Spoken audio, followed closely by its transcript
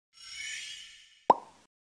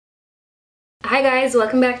Hi guys,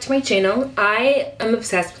 welcome back to my channel. I am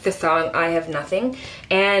obsessed with the song I Have Nothing,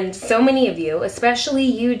 and so many of you, especially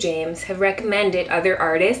you James, have recommended other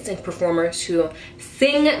artists and performers who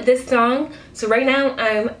sing this song. So right now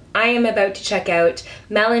I am about to check out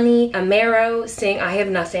Melanie Amaro sing I Have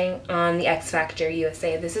Nothing on the X Factor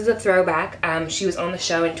USA. This is a throwback. She was on the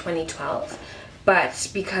show in 2012, but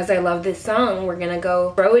because I love this song, we're gonna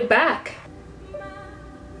go throw it back.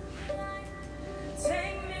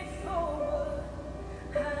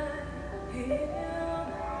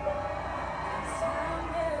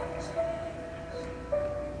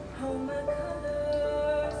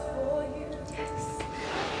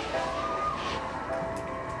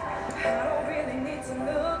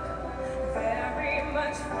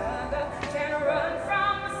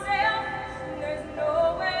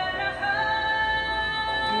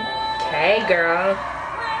 Hey girl.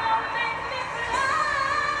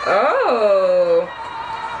 Oh.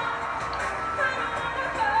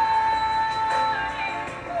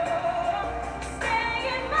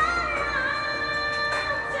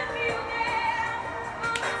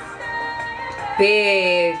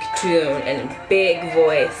 Big tune and big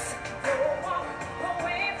voice.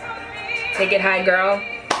 Take it high, girl.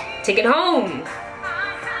 Take it home.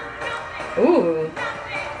 Ooh.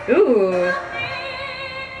 Ooh.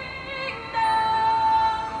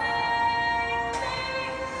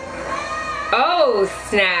 Oh,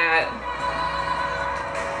 snap.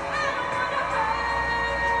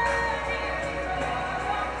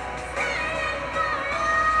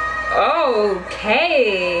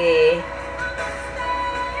 Okay.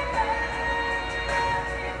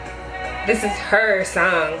 This is her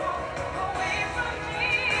song.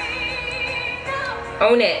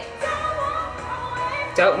 Own it.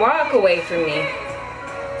 Don't walk away from me.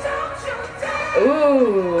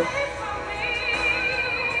 Ooh.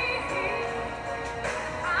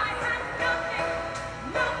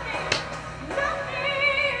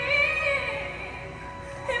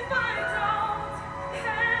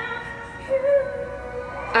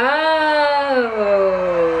 Oh,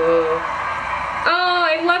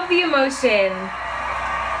 I love the emotion.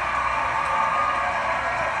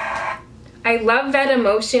 I love that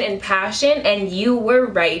emotion and passion, and you were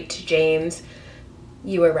right, James.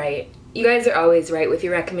 You were right. You guys are always right with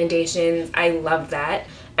your recommendations. I love that,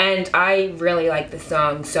 and I really like the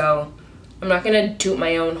song, so I'm not gonna toot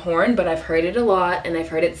my own horn, but I've heard it a lot, and I've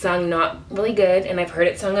heard it sung not really good, and I've heard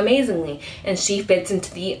it sung amazingly, and she fits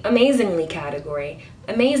into the amazingly category.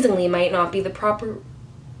 Amazingly might not be the proper,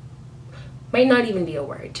 might not even be a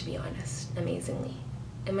word, to be honest. Amazingly.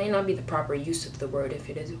 It might not be the proper use of the word if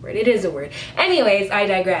it is a word. It is a word. Anyways, I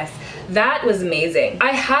digress. That was amazing.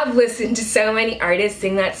 I have listened to so many artists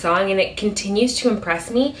sing that song, and it continues to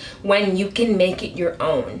impress me when you can make it your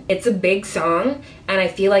own. It's a big song, and I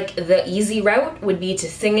feel like the easy route would be to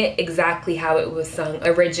sing it exactly how it was sung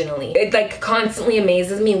originally. It like constantly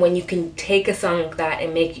amazes me when you can take a song like that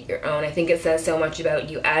and make it your own. I think it says so much about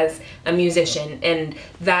you as a musician, and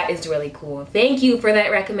that is really cool. Thank you for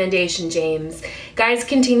that recommendation, James. Guys,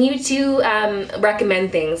 continue to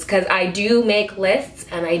recommend things, because I do make lists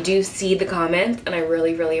and I do see the comments, and I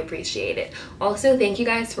really appreciate it. Also, thank you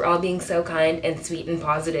guys for all being so kind and sweet and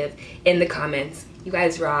positive in the comments. You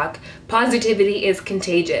guys rock. Positivity is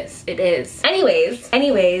contagious. It is.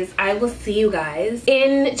 Anyways, I will see you guys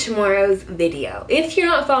in tomorrow's video. If you're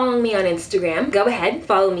not following me on Instagram, go ahead,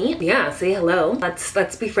 follow me. Yeah, say hello.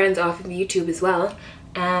 Let's be friends off of YouTube as well.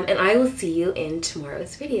 And I will see you in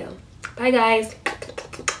tomorrow's video. Bye guys.